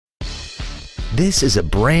This is a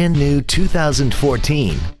brand new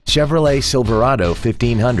 2014 Chevrolet Silverado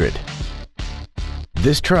 1500.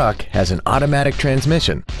 This truck has an automatic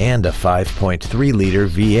transmission and a 5.3-liter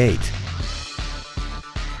V8.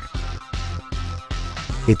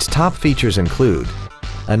 Its top features include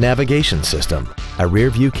a navigation system, a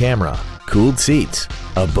rear-view camera, cooled seats,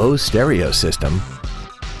 a Bose stereo system,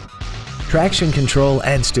 traction control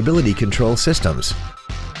and stability control systems,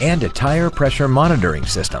 and a tire pressure monitoring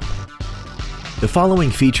system. The following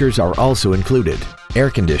features are also included: air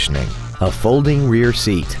conditioning, a folding rear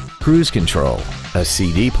seat, cruise control, a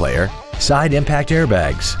CD player, side impact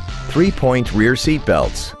airbags, 3-point rear seat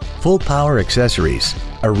belts, full power accessories,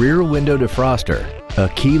 a rear window defroster, a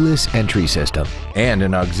keyless entry system, and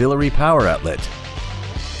an auxiliary power outlet.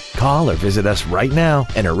 Call or visit us right now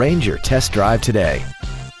and arrange your test drive today.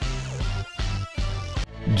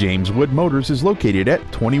 James Wood Motors is located at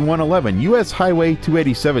 2111 US Highway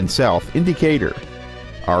 287 South in Decatur.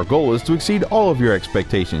 Our goal is to exceed all of your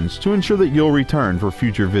expectations to ensure that you'll return for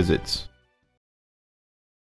future visits.